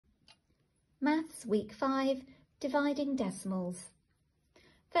Maths Week 5, Dividing Decimals.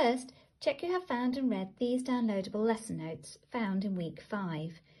 First, check you have found and read these downloadable lesson notes found in Week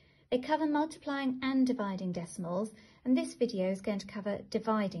 5. They cover multiplying and dividing decimals, and this video is going to cover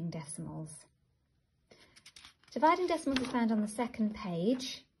dividing decimals. Dividing decimals is found on the second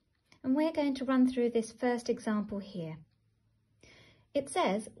page, and we're going to run through this first example here. It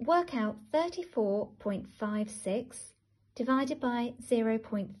says, work out 34.56 divided by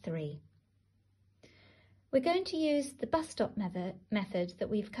 0.3. We're going to use the bus stop method that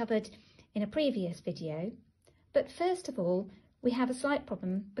we've covered in a previous video, but first of all, we have a slight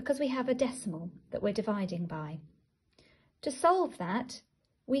problem because we have a decimal that we're dividing by. To solve that,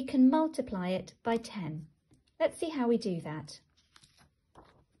 we can multiply it by 10. Let's see how we do that.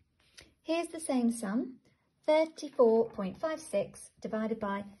 Here's the same sum, 34.56 divided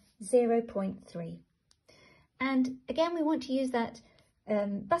by 0.3. And again, we want to use that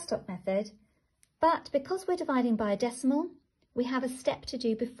bus stop method, but because we're dividing by a decimal, we have a step to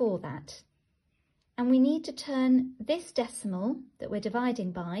do before that. And we need to turn this decimal that we're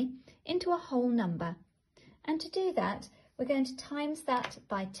dividing by into a whole number. And to do that, we're going to times that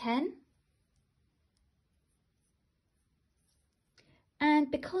by 10.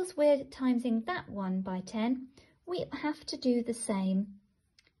 And because we're timesing that one by 10, we have to do the same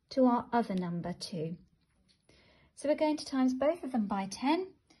to our other number too. So we're going to times both of them by 10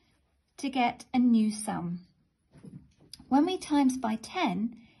 to get a new sum. When we times by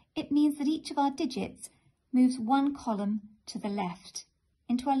 10, it means that each of our digits moves one column to the left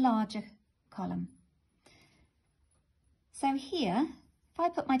into a larger column. So here, if I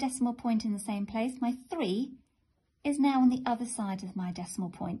put my decimal point in the same place, my 3 is now on the other side of my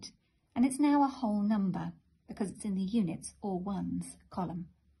decimal point, and it's now a whole number because it's in the units or ones column.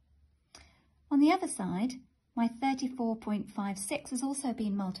 On the other side, my 34.56 has also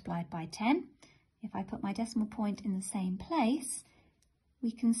been multiplied by 10. If I put my decimal point in the same place, we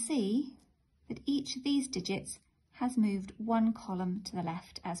can see that each of these digits has moved one column to the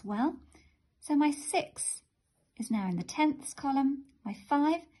left as well. So my 6 is now in the tenths column, my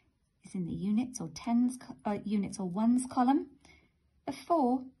 5 is in the units or ones columm, the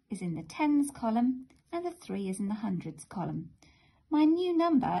 4 is in the tens column, and the 3 is in the hundreds column. My new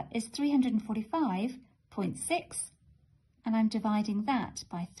number is 345.6, and I'm dividing that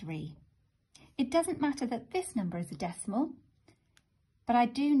by 3. It doesn't matter that this number is a decimal, but I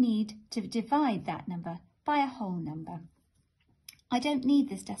do need to divide that number by a whole number. I don't need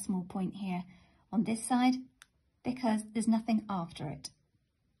this decimal point here on this side because there's nothing after it.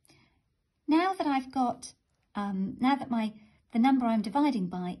 Now that I've got, the number I'm dividing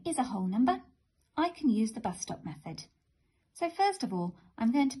by is a whole number, I can use the bus stop method. So first of all,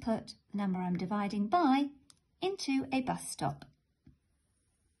 I'm going to put the number I'm dividing by into a bus stop.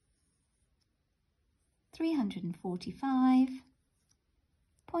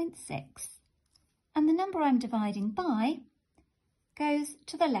 345.6. And the number I'm dividing by goes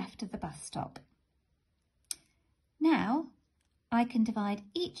to the left of the bus stop. Now, I can divide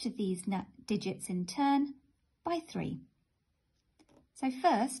each of these digits in turn by 3. So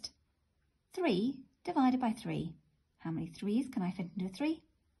first, 3 divided by 3. How many 3's can I fit into 3?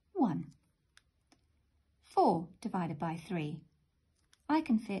 1. 4 divided by 3. I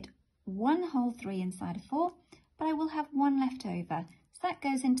can fit one whole 3 inside of 4, but I will have 1 left over, so that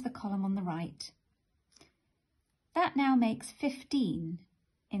goes into the column on the right. That now makes 15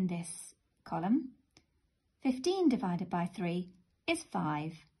 in this column. 15 divided by 3 is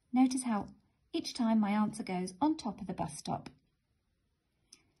 5. Notice how each time my answer goes on top of the bus stop.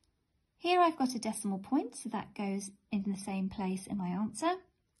 Here I've got a decimal point, so that goes in the same place in my answer.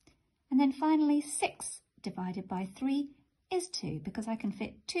 And then finally 6 divided by 3 is 2, because I can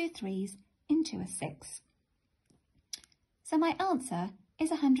fit 2 3's into a 6. So my answer is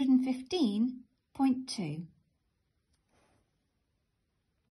 115.2.